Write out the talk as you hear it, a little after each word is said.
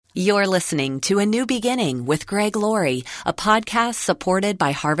You're listening to A New Beginning with Greg Laurie, a podcast supported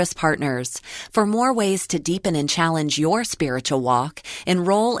by Harvest Partners. For more ways to deepen and challenge your spiritual walk,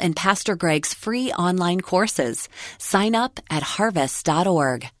 enroll in Pastor Greg's free online courses. Sign up at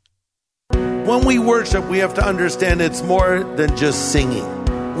harvest.org. When we worship, we have to understand it's more than just singing.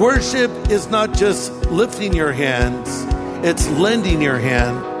 Worship is not just lifting your hands, it's lending your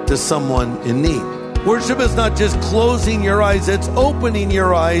hand to someone in need. Worship is not just closing your eyes, it's opening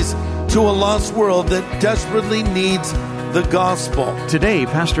your eyes to a lost world that desperately needs the gospel. Today,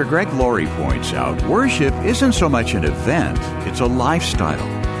 Pastor Greg Laurie points out worship isn't so much an event, it's a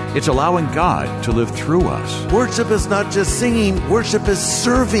lifestyle. It's allowing God to live through us. Worship is not just singing, worship is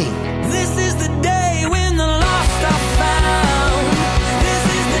serving. This is the day when the lost are found. This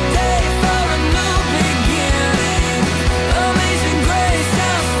is the day for a new beginning. Amazing grace,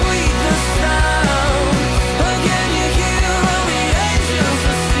 how sweet the sound. Again you hear all the angels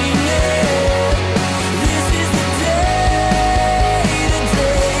are singing. This is the day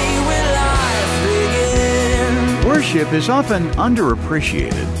when life begins. Worship is often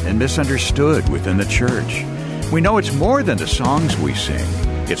underappreciated and misunderstood within the church. We know it's more than the songs we sing.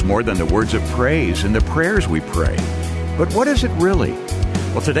 It's more than the words of praise and the prayers we pray. But what is it really?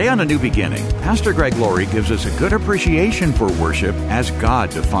 Well, today on A New Beginning, Pastor Greg Laurie gives us a good appreciation for worship as God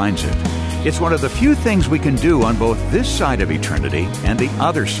defines it. It's one of the few things we can do on both this side of eternity and the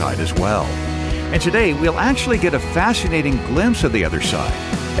other side as well. And today, we'll actually get a fascinating glimpse of the other side,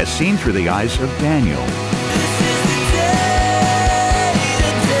 as seen through the eyes of Daniel.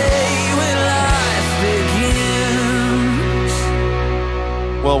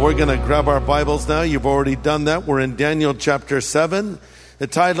 Well, we're going to grab our Bibles now. You've already done that. We're in Daniel chapter 7. The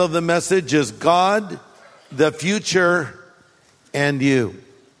title of the message is God, the Future, and You.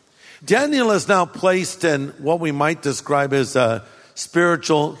 Daniel is now placed in what we might describe as a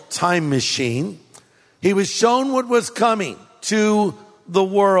spiritual time machine. He was shown what was coming to the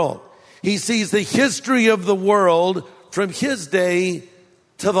world. He sees the history of the world from his day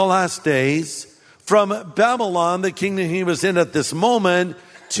to the last days, from Babylon, the kingdom he was in at this moment,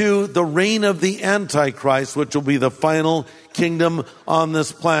 to the reign of the Antichrist, which will be the final kingdom on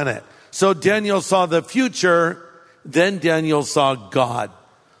this planet. So Daniel saw the future, then Daniel saw God.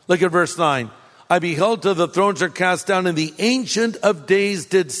 Look at verse 9. I beheld till the thrones are cast down, and the Ancient of Days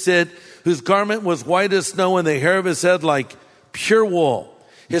did sit, whose garment was white as snow, and the hair of his head like pure wool.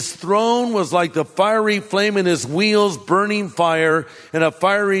 His throne was like the fiery flame, and his wheels burning fire, and a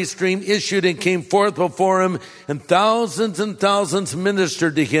fiery stream issued and came forth before him, and thousands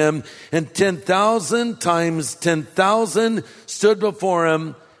ministered to him, and 10,000 times 10,000 stood before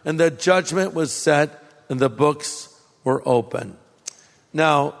him, and the judgment was set, and the books were open.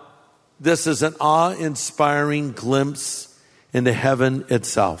 Now, this is an awe-inspiring glimpse into heaven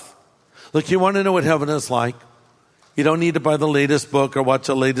itself. Look, you want to know what heaven is like? You don't need to buy the latest book or watch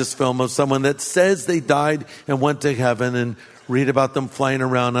the latest film of someone that says they died and went to heaven and read about them flying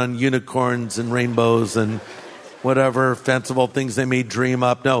around on unicorns and rainbows and whatever fanciful things they may dream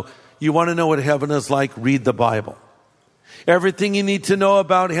up. No, you want to know what heaven is like? Read the Bible. Everything you need to know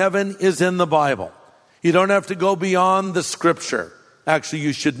about heaven is in the Bible. You don't have to go beyond the Scripture. Actually,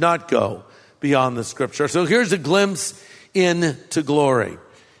 you should not go beyond the Scripture. So here's a glimpse into glory.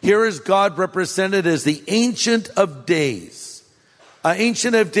 Here is God represented as the Ancient of Days.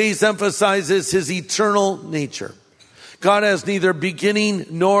 Ancient of Days emphasizes his eternal nature. God has neither beginning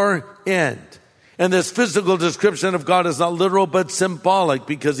nor end. And this physical description of God is not literal but symbolic,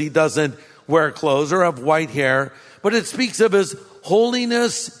 because he doesn't wear clothes or have white hair, but it speaks of his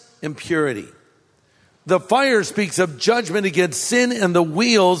holiness and purity. The fire speaks of judgment against sin, and the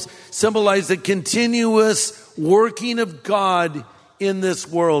wheels symbolize the continuous working of God in this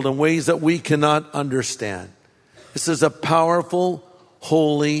world in ways that we cannot understand. This is a powerful,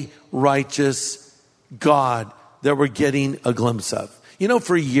 holy, righteous God that we're getting a glimpse of. You know,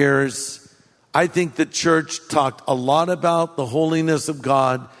 for years, I think the church talked a lot about the holiness of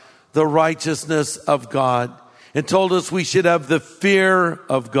God, the righteousness of God, and told us we should have the fear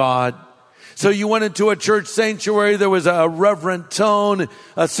of God. So you went into a church sanctuary, there was a reverent tone,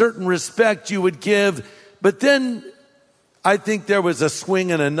 a certain respect you would give, but then I think there was a swing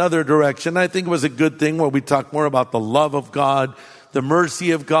in another direction. I think it was a good thing where we talk more about the love of God, the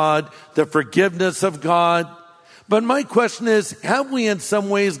mercy of God, the forgiveness of God. But my question is, have we in some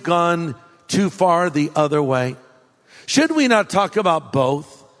ways gone too far the other way? Should we not talk about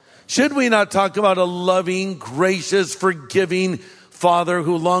both? Should we not talk about a loving, gracious, forgiving Father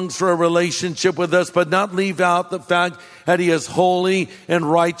who longs for a relationship with us, but not leave out the fact that he is holy and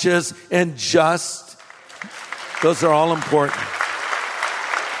righteous and just? Those are all important.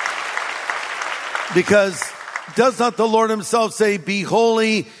 Because does not the Lord himself say, be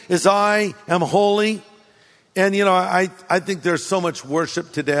holy as I am holy? And, I think there's so much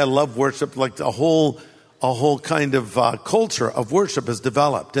worship today. I love worship, like a whole kind of culture of worship has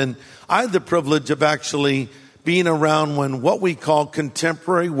developed. And I had the privilege of actually being around when what we call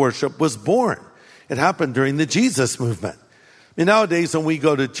contemporary worship was born. It happened during the Jesus movement. Nowadays when we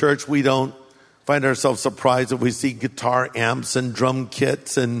go to church, we don't find ourselves surprised if we see guitar amps and drum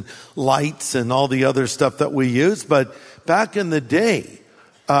kits and lights and all the other stuff that we use. But back in the day,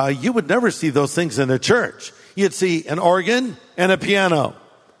 you would never see those things in a church. You'd see an organ and a piano.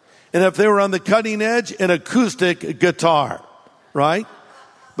 And if they were on the cutting edge, an acoustic guitar, right?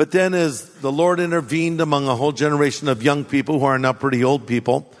 But then as the Lord intervened among a whole generation of young people who are now pretty old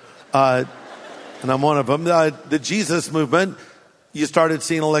people, and I'm one of them, the Jesus movement, you started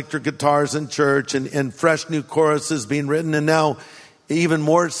seeing electric guitars in church and fresh new choruses being written. And now, even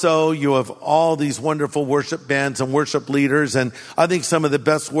more so, you have all these wonderful worship bands and worship leaders. And I think some of the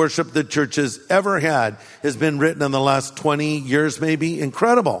best worship the church has ever had has been written in the last 20 years, maybe.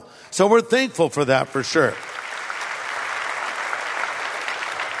 Incredible. So we're thankful for that, for sure.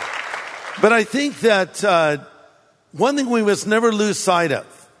 But I think that one thing we must never lose sight of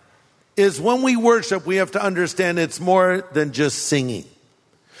is when we worship, we have to understand it's more than just singing.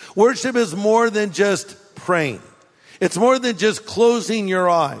 Worship is more than just praying. It's more than just closing your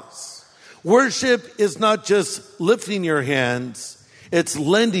eyes. Worship is not just lifting your hands, it's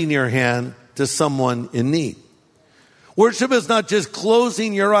lending your hand to someone in need. Worship is not just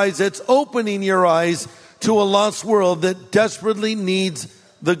closing your eyes, it's opening your eyes to a lost world that desperately needs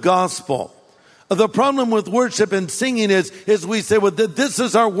the gospel. The problem with worship and singing is we say, well, this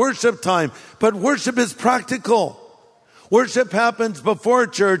is our worship time. But worship is practical. Worship happens before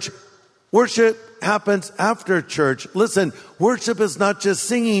church. Worship happens after church. Listen, worship is not just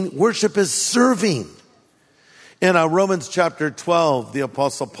singing. Worship is serving. In Romans chapter 12, the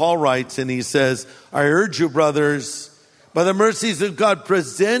Apostle Paul writes, and he says, I urge you, brothers, by the mercies of God,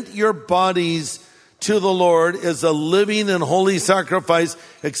 present your bodies to the Lord as a living and holy sacrifice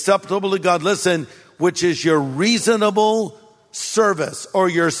acceptable to God. Listen, which is your reasonable service or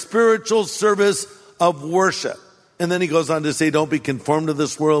your spiritual service of worship. And then he goes on to say, don't be conformed to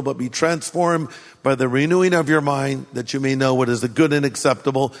this world, but be transformed by the renewing of your mind, that you may know what is the good and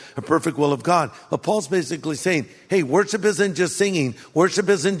acceptable and perfect will of God. But Paul's basically saying, hey, worship isn't just singing. Worship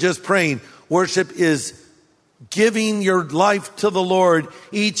isn't just praying. Worship is giving your life to the Lord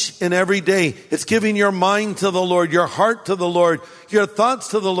each and every day. It's giving your mind to the Lord, your heart to the Lord, your thoughts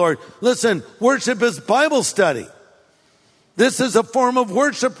to the Lord. Listen, worship is Bible study. This is a form of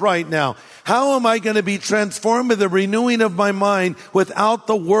worship right now. How am I going to be transformed by the renewing of my mind without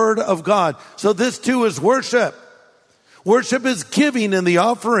the Word of God? So this too is worship. Worship is giving in the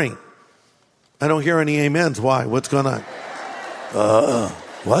offering. I don't hear any amens. Why? What's going on?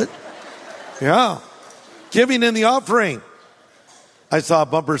 What? Yeah. Giving in the offering. I saw a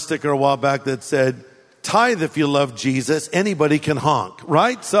bumper sticker a while back that said, tithe if you love Jesus, anybody can honk,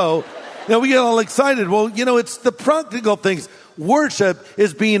 right? So, we get all excited. Well, it's the practical things. Worship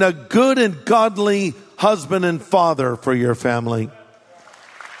is being a good and godly husband and father for your family.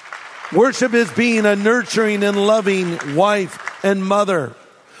 Worship is being a nurturing and loving wife and mother.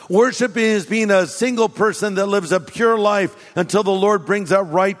 Worship is being a single person that lives a pure life until the Lord brings that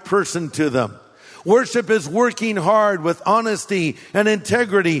right person to them. Worship is working hard with honesty and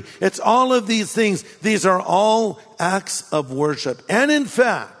integrity. It's all of these things. These are all acts of worship. And in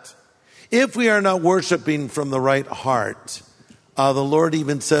fact, if we are not worshiping from the right heart, the Lord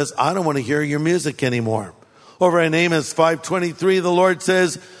even says, I don't want to hear your music anymore. Over in Amos 5:23, the Lord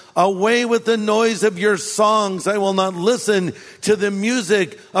says, away with the noise of your songs. I will not listen to the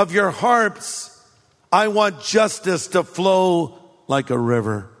music of your harps. I want justice to flow like a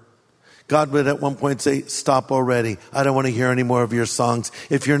river. God would at one point say, stop already. I don't want to hear any more of your songs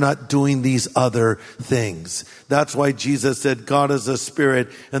if you're not doing these other things. That's why Jesus said, God is a spirit,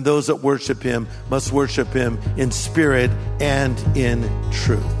 and those that worship him must worship him in spirit and in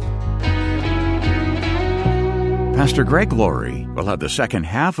truth. Pastor Greg Laurie will have the second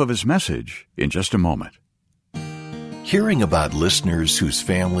half of his message in just a moment. Hearing about listeners whose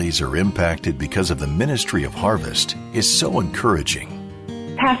families are impacted because of the ministry of Harvest is so encouraging.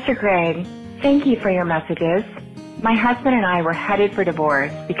 Pastor Greg, thank you for your messages. My husband and I were headed for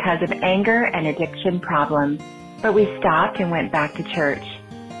divorce because of anger and addiction problems, but we stopped and went back to church.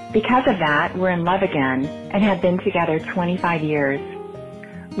 Because of that, we're in love again and have been together 25 years.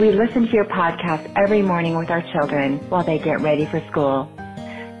 We listen to your podcast every morning with our children while they get ready for school.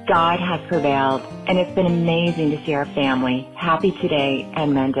 God has prevailed, and it's been amazing to see our family happy today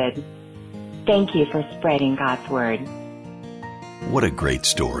and mended. Thank you for spreading God's Word. What a great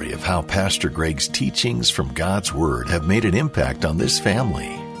story of how Pastor Greg's teachings from God's Word have made an impact on this family.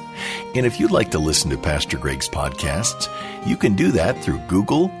 And if you'd like to listen to Pastor Greg's podcasts, you can do that through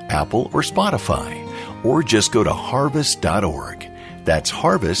Google, Apple, or Spotify, or just go to harvest.org. That's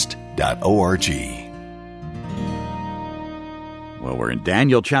harvest.org. Well, we're in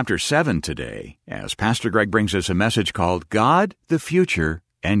Daniel chapter 7 today, as Pastor Greg brings us a message called God, the Future,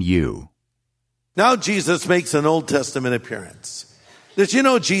 and You. Now Jesus makes an Old Testament appearance. Did you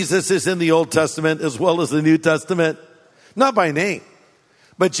know Jesus is in the Old Testament as well as the New Testament? Not by name,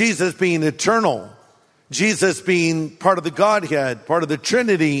 but Jesus being eternal, Jesus being part of the Godhead, part of the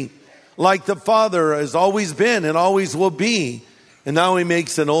Trinity, like the Father has always been and always will be. And now he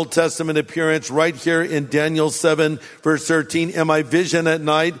makes an Old Testament appearance right here in Daniel 7, verse 13. In my vision at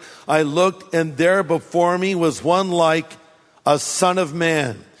night, I looked, and there before me was one like a son of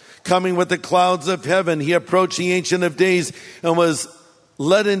man, coming with the clouds of heaven. He approached the Ancient of Days and was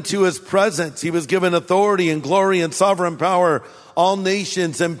led into his presence. He was given authority and glory and sovereign power. All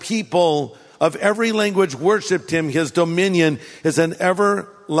nations and people of every language worshiped him. His dominion is an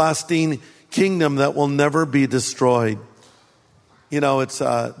everlasting kingdom that will never be destroyed. You know, it's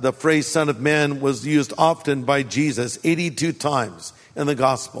the phrase Son of Man was used often by Jesus, 82 times in the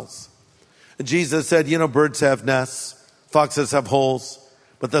Gospels. Jesus said, you know, birds have nests, foxes have holes,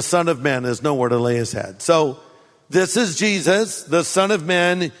 but the Son of Man has nowhere to lay his head. So this is Jesus, the Son of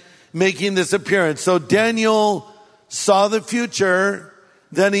Man, making this appearance. So Daniel saw the future,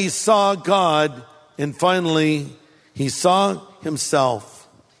 then he saw God, and finally he saw himself.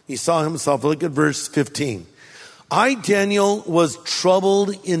 He saw himself. Look at verse 15. I, Daniel, was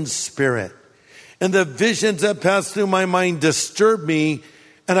troubled in spirit, and the visions that passed through my mind disturbed me,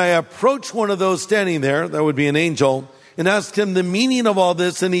 and I approached one of those standing there, that would be an angel, and asked him the meaning of all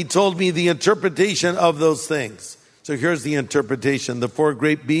this, and he told me the interpretation of those things. So here's the interpretation. The 4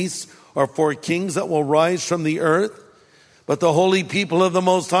 great beasts are 4 kings that will rise from the earth, but the holy people of the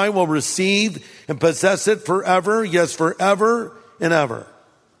Most High will receive and possess it forever, yes, forever and ever.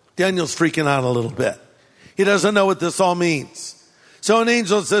 Daniel's freaking out a little bit. He doesn't know what this all means. So an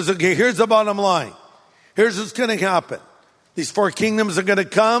angel says, okay, here's the bottom line. Here's what's going to happen. These 4 kingdoms are going to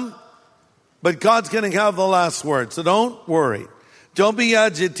come, but God's going to have the last word. So don't worry. Don't be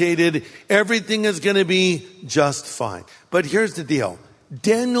agitated. Everything is going to be just fine. But here's the deal.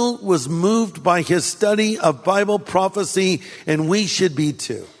 Daniel was moved by his study of Bible prophecy, and we should be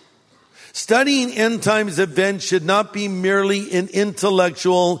too. Studying end times events should not be merely an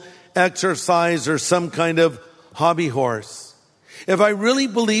intellectual exercise or some kind of hobby horse. If I really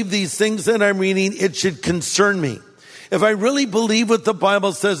believe these things that I'm reading, it should concern me. If I really believe what the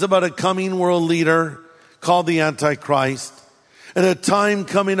Bible says about a coming world leader called the Antichrist, and a time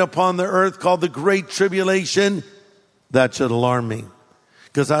coming upon the earth called the Great Tribulation, that should alarm me,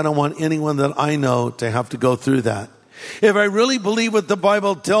 because I don't want anyone that I know to have to go through that. If I really believe what the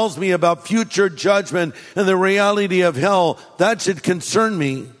Bible tells me about future judgment and the reality of hell, that should concern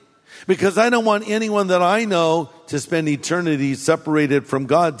me, because I don't want anyone that I know to spend eternity separated from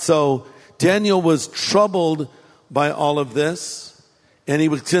God. So Daniel was troubled by all of this, and he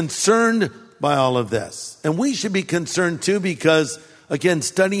was concerned by all of this. And we should be concerned too, because again,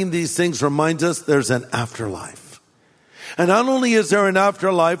 studying these things reminds us there's an afterlife. And not only is there an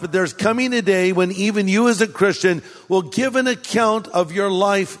afterlife, but there's coming a day when even you as a Christian will give an account of your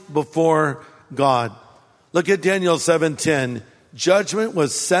life before God. Look at Daniel 7:10. Judgment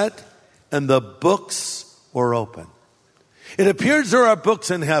was set and the books were open. It appears there are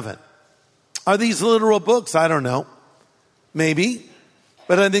books in heaven. Are these literal books? I don't know. Maybe.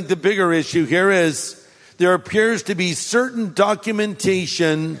 But I think the bigger issue here is there appears to be certain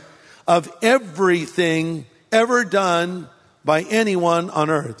documentation of everything ever done by anyone on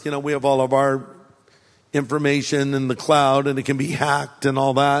earth. You know, we have all of our information in the cloud, and it can be hacked and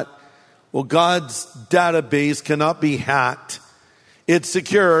all that. Well, God's database cannot be hacked. It's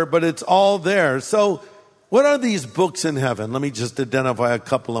secure, but it's all there. So what are these books in heaven? Let me just identify a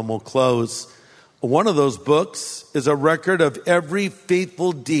couple and we'll close. One of those books is a record of every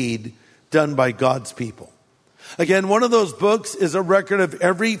faithful deed done by God's people. Again, one of those books is a record of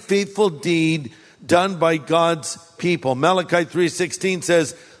every faithful deed done by God's people. Malachi 3:16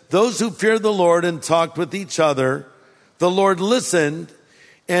 says, those who feared the Lord and talked with each other, the Lord listened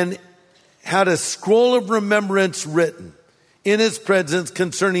and had a scroll of remembrance written in his presence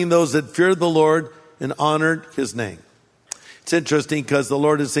concerning those that feared the Lord and honored his name. It's interesting because the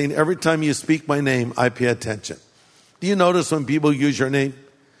Lord is saying, every time you speak my name, I pay attention. Do you notice when people use your name?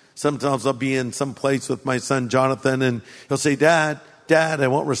 Sometimes I'll be in some place with my son Jonathan, and he'll say, Dad, Dad, I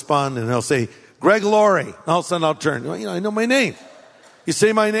won't respond. And he'll say, Greg Laurie. All of a sudden I'll turn. Well, I know my name. You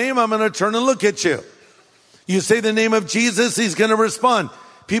say my name, I'm going to turn and look at you. You say the name of Jesus, he's going to respond.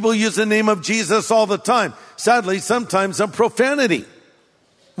 People use the name of Jesus all the time. Sadly, sometimes some profanity.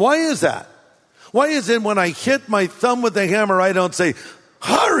 Why is that? Why is it when I hit my thumb with the hammer, I don't say,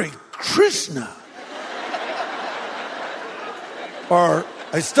 Hare Krishna? Or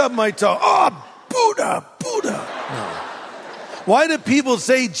I stub my toe, Buddha. No. Why do people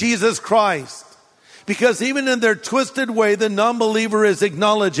say Jesus Christ? Because even in their twisted way, the non-believer is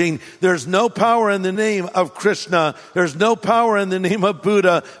acknowledging there's no power in the name of Krishna. There's no power in the name of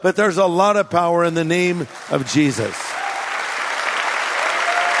Buddha, but there's a lot of power in the name of Jesus.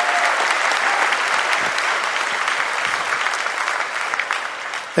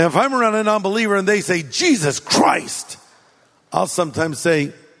 And if I'm around a non-believer and they say, Jesus Christ, I'll sometimes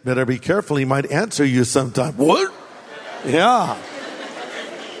say, better be careful, he might answer you sometime. What? Yeah.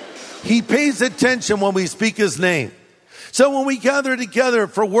 He pays attention when we speak his name. So when we gather together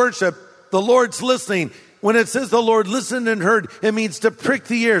for worship, the Lord's listening. When it says the Lord listened and heard, it means to prick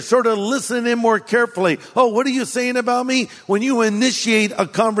the ear, sort of listen in more carefully. Oh, what are you saying about me? When you initiate a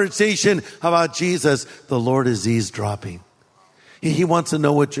conversation about Jesus, the Lord is eavesdropping. He wants to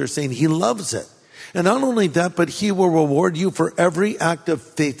know what you're saying. He loves it. And not only that, but he will reward you for every act of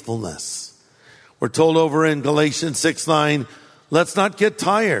faithfulness. We're told over in Galatians 6:9, let's not get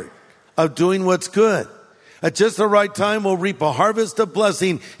tired of doing what's good. At just the right time, we'll reap a harvest of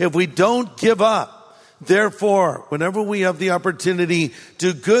blessing if we don't give up. Therefore, whenever we have the opportunity,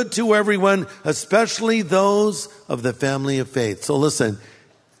 do good to everyone, especially those of the family of faith. So listen,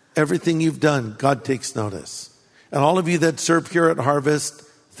 everything you've done, God takes notice. And all of you that serve here at Harvest,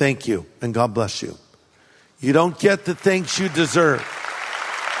 thank you and God bless you. You don't get the thanks you deserve.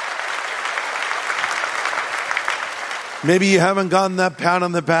 Maybe you haven't gotten that pat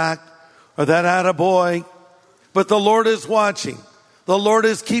on the back or that attaboy, but the Lord is watching. The Lord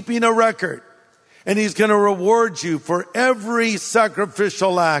is keeping a record, and he's going to reward you for every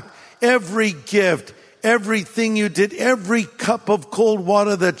sacrificial act, every gift, everything you did, every cup of cold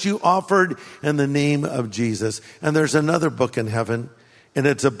water that you offered in the name of Jesus. And there's another book in heaven, and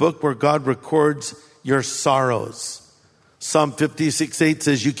it's a book where God records your sorrows. Psalm 56:8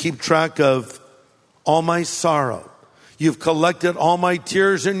 says, you keep track of all my sorrow. You've collected all my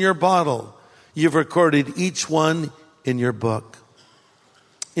tears in your bottle. You've recorded each one in your book.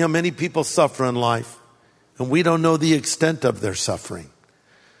 You know, many people suffer in life, and we don't know the extent of their suffering.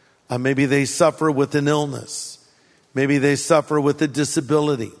 Maybe they suffer with an illness. Maybe they suffer with a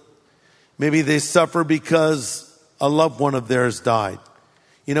disability. Maybe they suffer because a loved one of theirs died.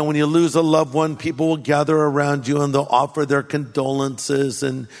 You know, when you lose a loved one, people will gather around you and they'll offer their condolences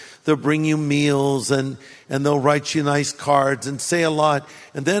and they'll bring you meals and they'll write you nice cards and say a lot.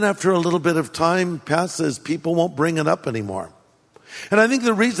 And then after a little bit of time passes, people won't bring it up anymore. And I think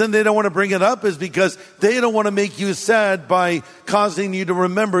the reason they don't want to bring it up is because they don't want to make you sad by causing you to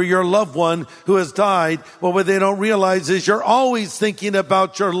remember your loved one who has died. But what they don't realize is you're always thinking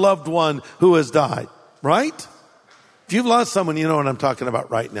about your loved one who has died, right? If you've lost someone, you know what I'm talking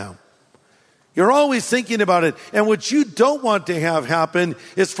about right now. You're always thinking about it. And what you don't want to have happen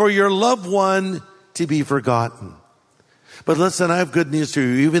is for your loved one to be forgotten. But listen, I have good news for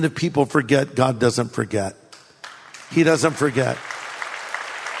you. Even if people forget, God doesn't forget. He doesn't forget.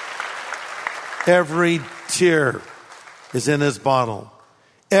 Every tear is in his bottle.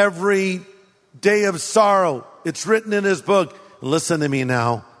 Every day of sorrow, it's written in his book. Listen to me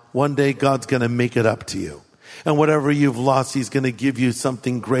now. One day God's going to make it up to you. And whatever you've lost, he's going to give you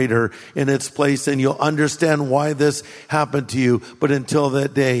something greater in its place. And you'll understand why this happened to you. But until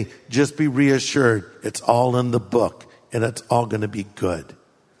that day, just be reassured. It's all in the book and it's all going to be good.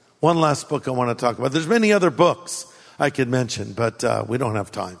 One last book I want to talk about. There's many other books I could mention, but we don't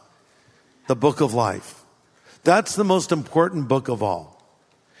have time. The Book of Life. That's the most important book of all.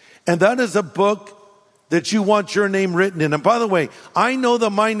 And that is a book that you want your name written in. And by the way, I know that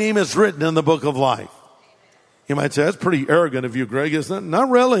my name is written in the Book of Life. You might say, that's pretty arrogant of you, Greg, isn't it? Not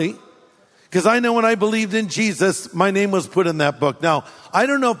really. Because I know when I believed in Jesus, my name was put in that book. Now, I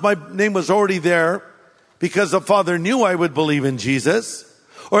don't know if my name was already there because the Father knew I would believe in Jesus,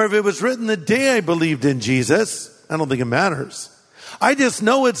 or if it was written the day I believed in Jesus. I don't think it matters. I just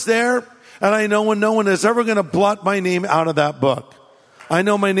know it's there, and I know when no one is ever going to blot my name out of that book. I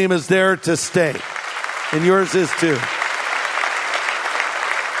know my name is there to stay, and yours is too.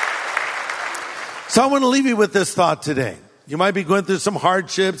 So I want to leave you with this thought today. You might be going through some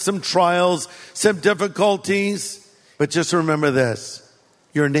hardships, some trials, some difficulties, but just remember this.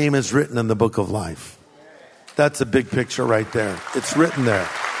 Your name is written in the Book of Life. That's a big picture right there. It's written there.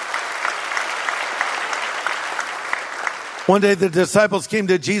 One day the disciples came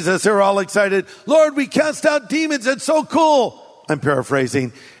to Jesus. They were all excited. Lord, we cast out demons. It's so cool. I'm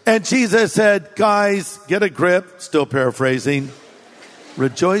paraphrasing. And Jesus said, guys, get a grip. Still paraphrasing.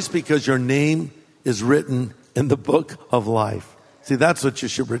 Rejoice because your name is written in the book of life. See, that's what you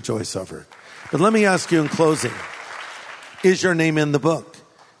should rejoice over. But let me ask you in closing, is your name in the book? You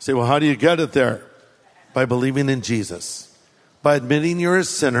say, well, how do you get it there? By believing in Jesus, by admitting you're a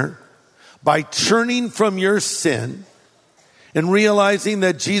sinner, by turning from your sin and realizing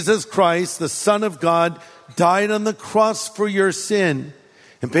that Jesus Christ, the Son of God, died on the cross for your sin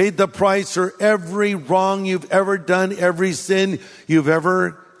and paid the price for every wrong you've ever done, every sin you've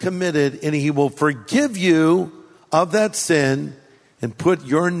ever committed, and he will forgive you of that sin and put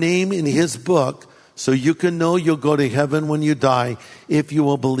your name in his book so you can know you'll go to heaven when you die if you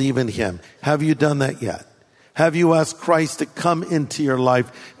will believe in him. Have you done that yet? Have you asked Christ to come into your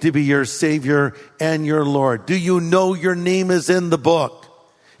life to be your Savior and your Lord? Do you know your name is in the book?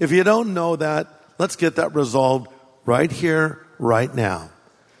 If you don't know that, let's get that resolved right here, right now.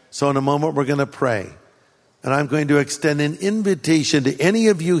 So in a moment, we're going to pray. And I'm going to extend an invitation to any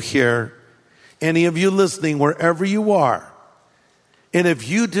of you here, any of you listening, wherever you are. And if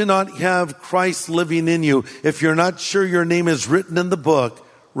you do not have Christ living in you, if you're not sure your name is written in the book,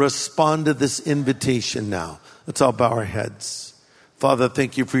 respond to this invitation now. Let's all bow our heads. Father,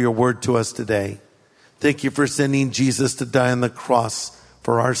 thank you for your word to us today. Thank you for sending Jesus to die on the cross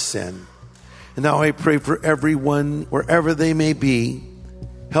for our sin. And now I pray for everyone, wherever they may be,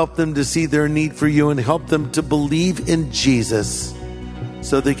 help them to see their need for you and help them to believe in Jesus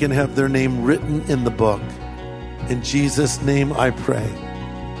so they can have their name written in the book. In Jesus' name I pray.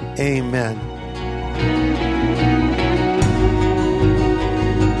 Amen.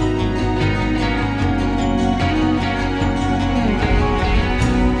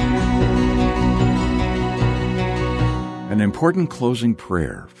 An important closing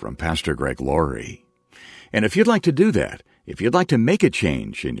prayer from Pastor Greg Laurie. And if you'd like to do that, if you'd like to make a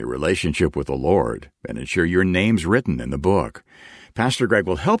change in your relationship with the Lord and ensure your name's written in the book, Pastor Greg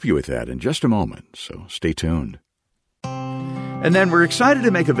will help you with that in just a moment, so stay tuned. And then we're excited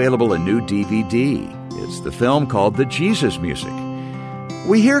to make available a new DVD. It's the film called The Jesus Music.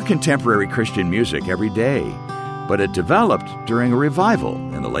 We hear contemporary Christian music every day, but it developed during a revival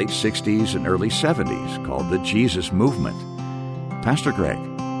in the late 60s and early 70s called the Jesus Movement. Pastor Greg.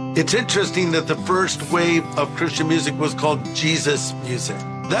 It's interesting that the first wave of Christian music was called Jesus music.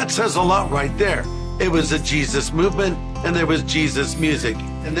 That says a lot right there. It was a Jesus movement, and there was Jesus music.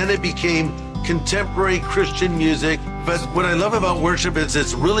 And then it became contemporary Christian music. But what I love about worship is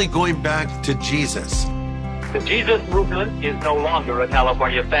it's really going back to Jesus. The Jesus movement is no longer a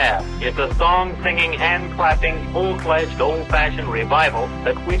California fad. It's a song-singing, hand-clapping, full-fledged, old-fashioned revival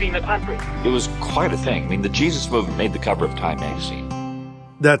that's sweeping the country. It was quite a thing. I mean, the Jesus movement made the cover of Time magazine.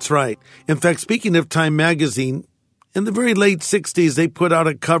 That's right. In fact, speaking of Time magazine, in the very late 60s, they put out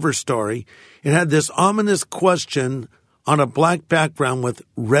a cover story. It had this ominous question on a black background with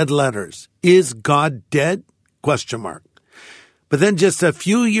red letters. Is God dead? ? But then just a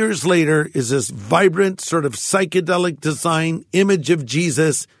few years later is this vibrant sort of psychedelic design image of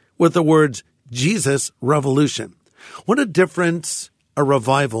Jesus with the words, Jesus Revolution. What a difference a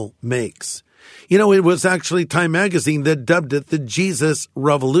revival makes. You know, it was actually Time magazine that dubbed it the Jesus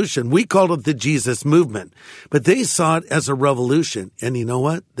Revolution. We called it the Jesus Movement, but they saw it as a revolution. And you know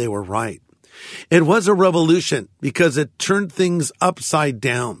what? They were right. It was a revolution because it turned things upside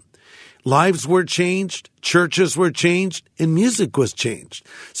down. Lives were changed, churches were changed, and music was changed.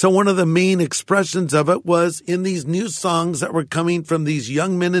 So one of the main expressions of it was in these new songs that were coming from these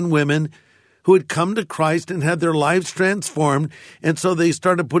young men and women who had come to Christ and had their lives transformed. And so they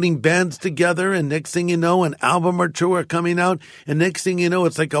started putting bands together, and next thing you know, an album or two are coming out, and next thing you know,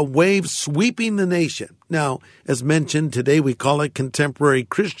 it's like a wave sweeping the nation. Now, as mentioned, today we call it contemporary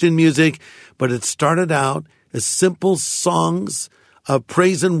Christian music, but it started out as simple songs of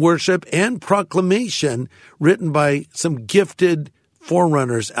praise and worship and proclamation written by some gifted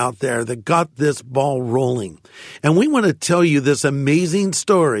forerunners out there that got this ball rolling. And we want to tell you this amazing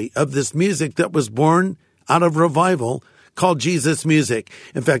story of this music that was born out of revival called Jesus Music.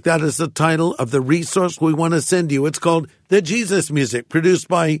 In fact, that is the title of the resource we want to send you. It's called The Jesus Music, produced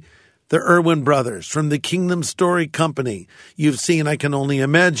by the Irwin Brothers from the Kingdom Story Company. You've seen I Can Only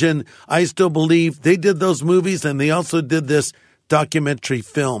Imagine, I Still Believe. They did those movies, and they also did this documentary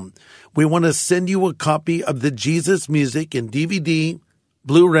film. We want to send you a copy of the Jesus Music in DVD,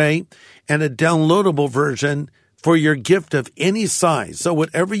 Blu-ray, and a downloadable version for your gift of any size. So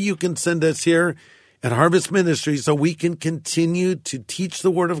whatever you can send us here at Harvest Ministry so we can continue to teach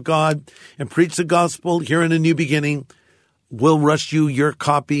the Word of God and preach the gospel here in A New Beginning, we'll rush you your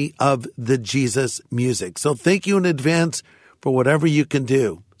copy of the Jesus Music. So thank you in advance for whatever you can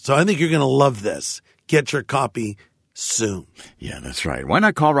do. So I think you're going to love this. Get your copy soon. Yeah, that's right. Why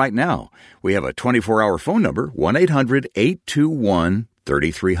not call right now? We have a 24-hour phone number,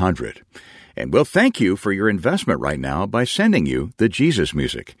 1-800-821-3300. And we'll thank you for your investment right now by sending you the Jesus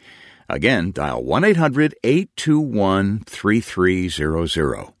Music. Again, dial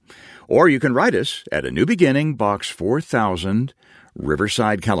 1-800-821-3300. Or you can write us at A New Beginning, Box 4000,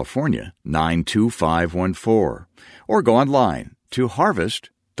 Riverside, California, 92514. Or go online to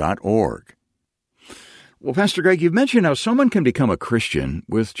harvest.org. Well, Pastor Greg, you've mentioned how someone can become a Christian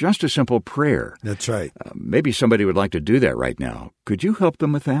with just a simple prayer. That's right. Maybe somebody would like to do that right now. Could you help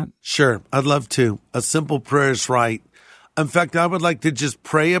them with that? Sure, I'd love to. A simple prayer is right. In fact, I would like to just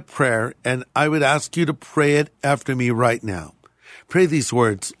pray a prayer, and I would ask you to pray it after me right now. Pray these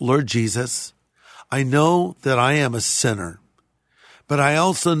words: Lord Jesus, I know that I am a sinner, but I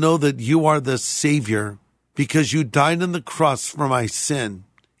also know that you are the Savior because you died on the cross for my sin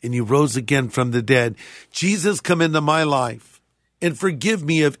and you rose again from the dead. Jesus, come into my life and forgive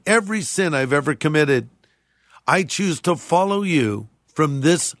me of every sin I've ever committed. I choose to follow you from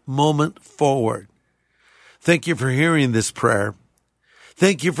this moment forward. Thank you for hearing this prayer.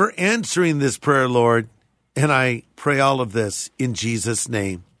 Thank you for answering this prayer, Lord. And I pray all of this in Jesus'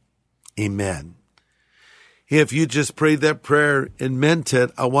 name. Amen. If you just prayed that prayer and meant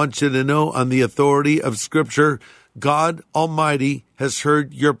it, I want you to know on the authority of Scripture, God Almighty has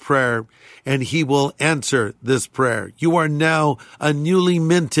heard your prayer and He will answer this prayer. You are now a newly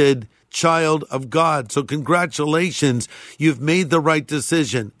minted child of God. So congratulations, you've made the right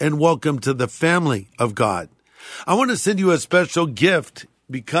decision and welcome to the family of God. I want to send you a special gift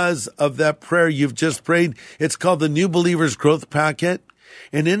because of that prayer you've just prayed. It's called the New Believer's Growth Packet,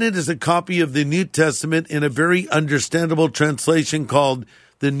 and in it is a copy of the New Testament in a very understandable translation called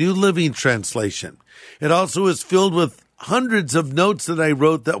the New Living Translation. It also is filled with hundreds of notes that I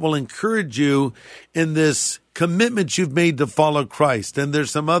wrote that will encourage you in this commitment you've made to follow Christ. And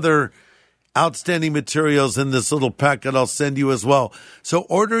there's some other outstanding materials in this little packet I'll send you as well. So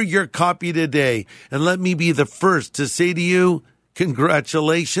order your copy today, and let me be the first to say to you,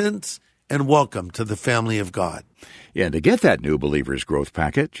 congratulations and welcome to the family of God. Yeah, and to get that New Believer's Growth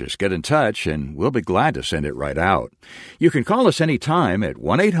Packet, just get in touch and we'll be glad to send it right out. You can call us anytime at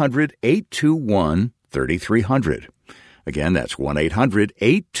 1-800-821-3300. Again, that's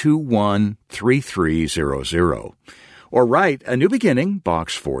 1-800-821-3300. Or write A New Beginning,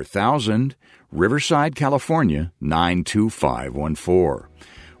 Box 4000, Riverside, California, 92514.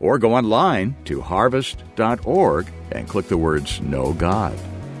 Or go online to harvest.org and click the words Know God.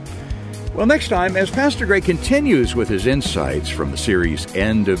 Well, next time, as Pastor Greg continues with his insights from the series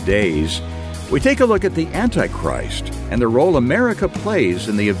End of Days, we take a look at the Antichrist and the role America plays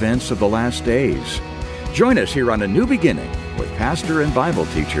in the events of the last days. Join us here on A New Beginning with pastor and Bible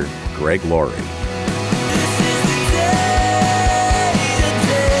teacher Greg Laurie.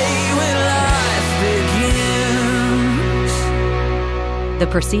 The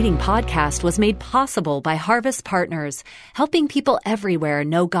preceding podcast was made possible by Harvest Partners, helping people everywhere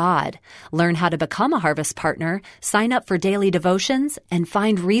know God. Learn how to become a Harvest Partner, sign up for daily devotions, and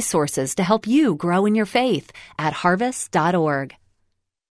find resources to help you grow in your faith at harvest.org.